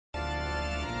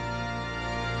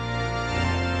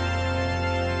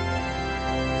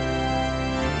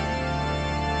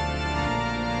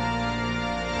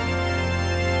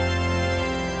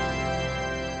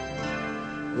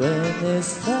when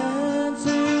it's time to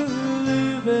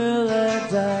live and let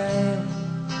die,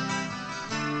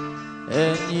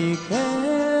 and you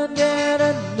can't get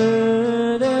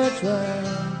another try.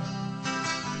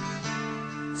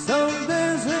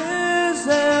 Sometimes it's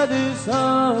at its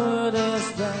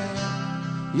hardest time,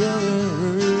 you're in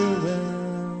ruins.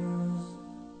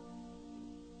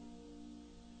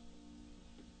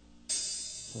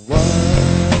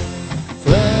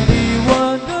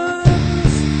 121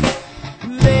 guns,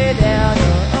 lay down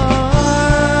your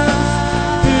arms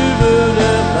over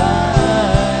the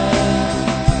fire.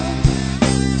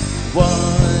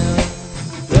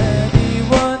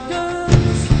 121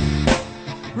 guns,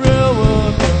 roll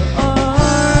up your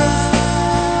arms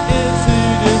into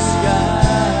the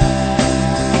sky.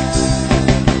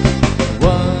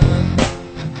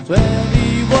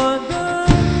 121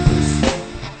 guns,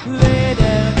 lay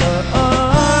down your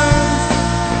arms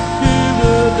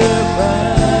over the fire.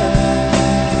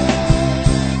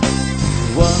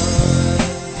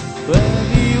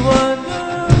 121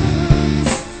 guns,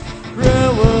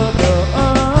 roll up your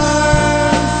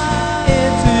arms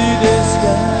into the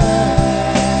sky.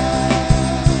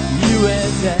 You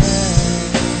and I.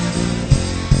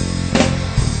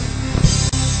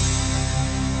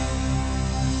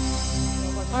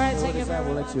 Alright, thank you very I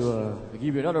would much. like to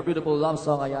give you another beautiful love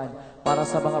song, ayan, para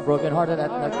sa mga broken hearted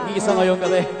at nag-iisa ngayong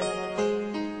gabi.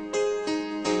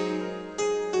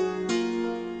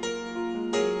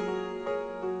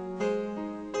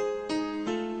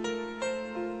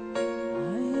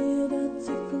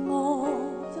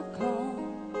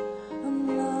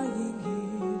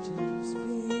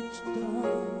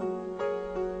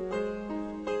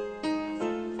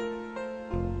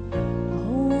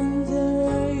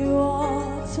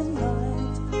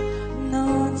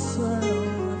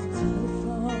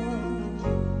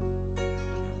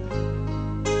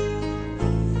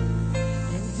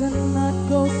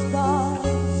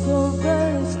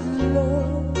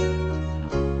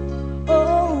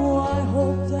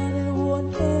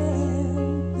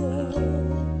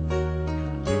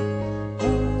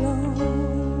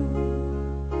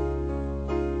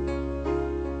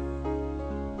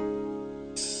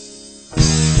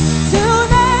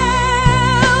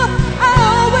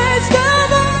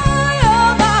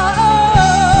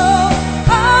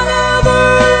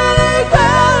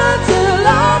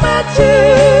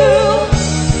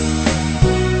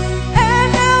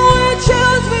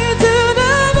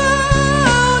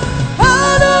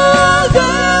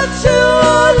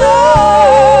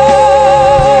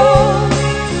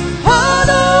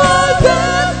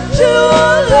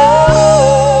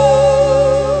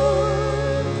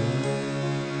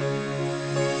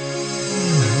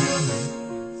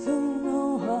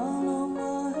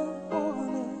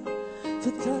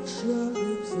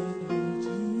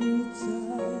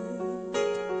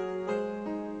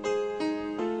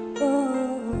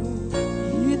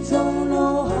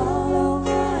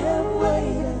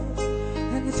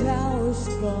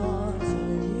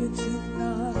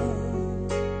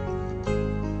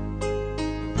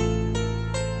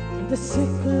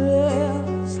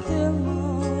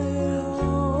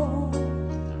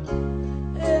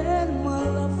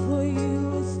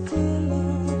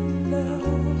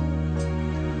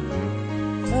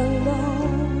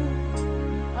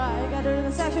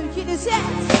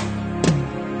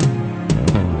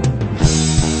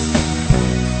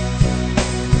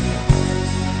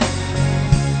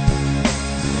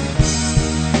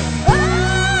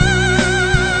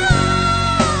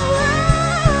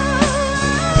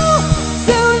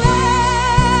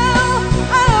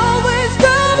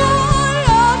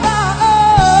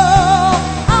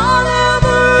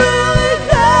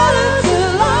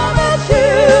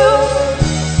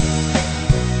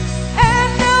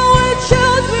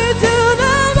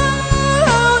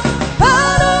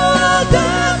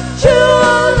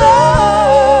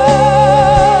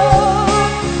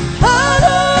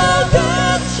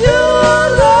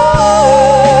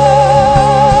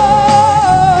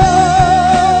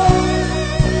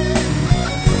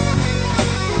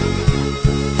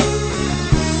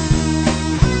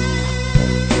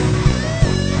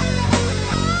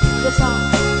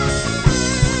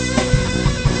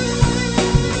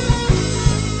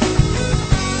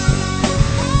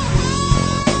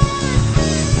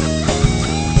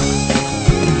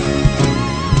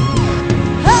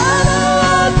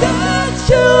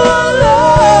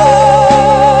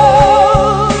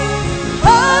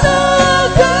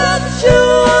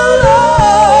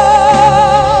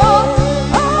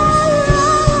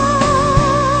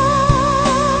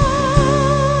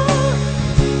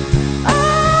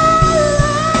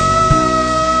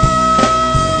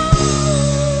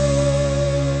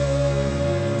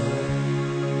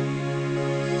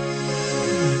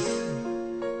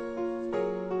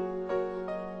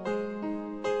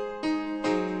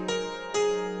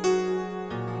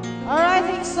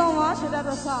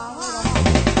 better song.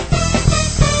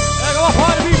 Hey, come on,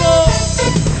 party people!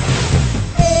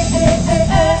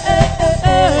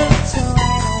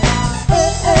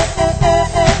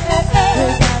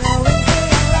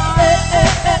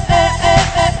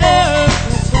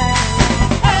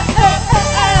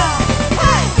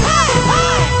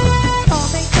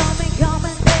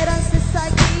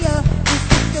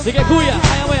 Sige kuya,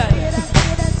 kaya mo yan.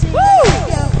 Woo!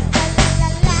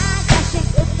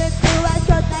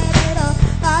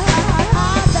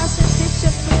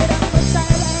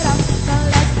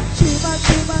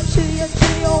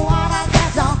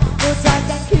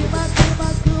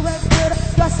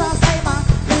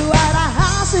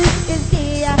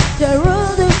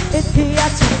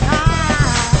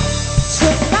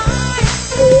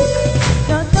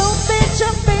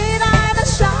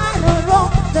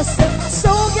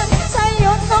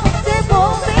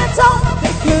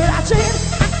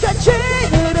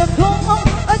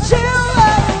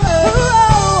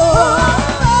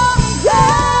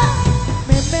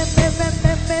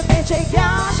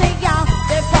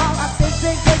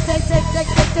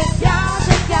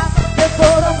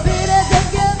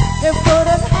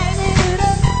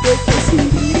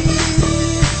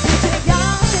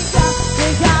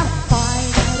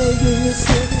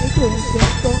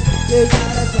 You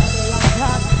gotta drop it like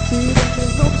hot. You don't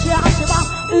need no Joshua.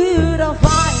 You don't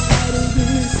find that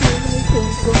you see me go.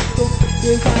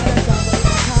 You gotta drop it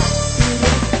like hot. You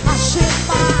don't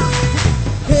Ashima.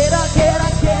 Get up,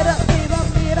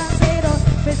 mira, zero.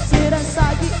 Fitira,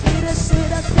 sagi, ira,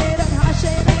 sura, tera,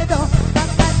 hashenedo. Na,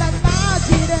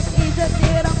 jiran, ija,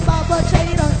 nira, baba,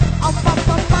 jairo.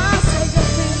 Papa, say,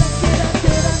 tira, zero.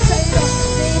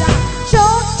 Nira,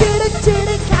 show,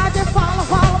 tira, kaja,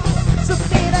 follow me. So,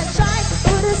 tira, shine,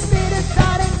 ura, sira,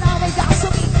 dare, now we got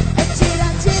some me. And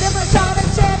tira, machana,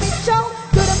 jammy, show.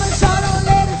 Pura, machana,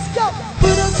 let it go.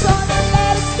 Pura, machana,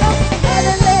 let it go.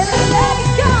 Let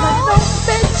it go. No,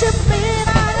 bitch, you mean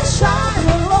I shine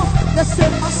alone. That's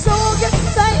in my soul, get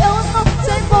say, oh, no,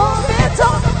 say, more, get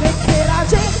on. Make it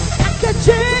out, I can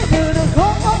change you to go,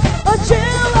 oh,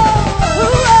 chill,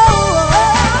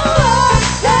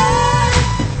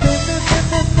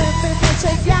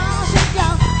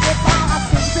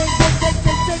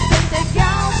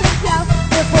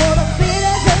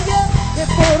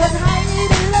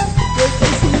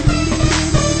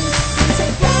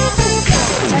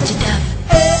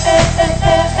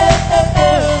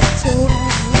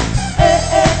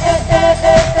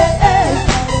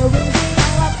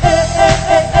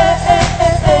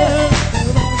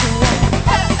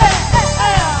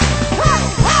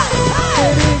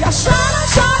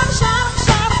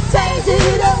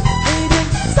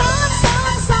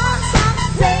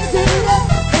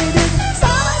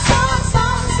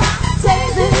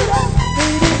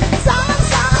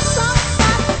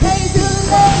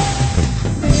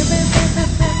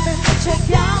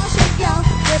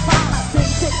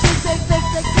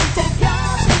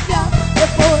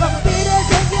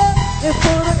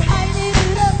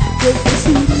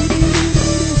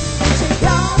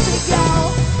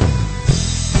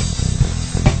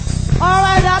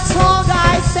 Alright, that's all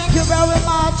guys. Thank you very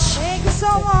much. Thank you so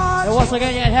much. And once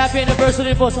again, yan, happy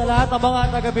anniversary po sa lahat ng mga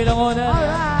taga-binangonan.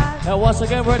 Alright. And once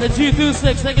again, we're in the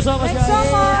G26. Thank you so much, Thanks so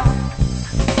guys. much.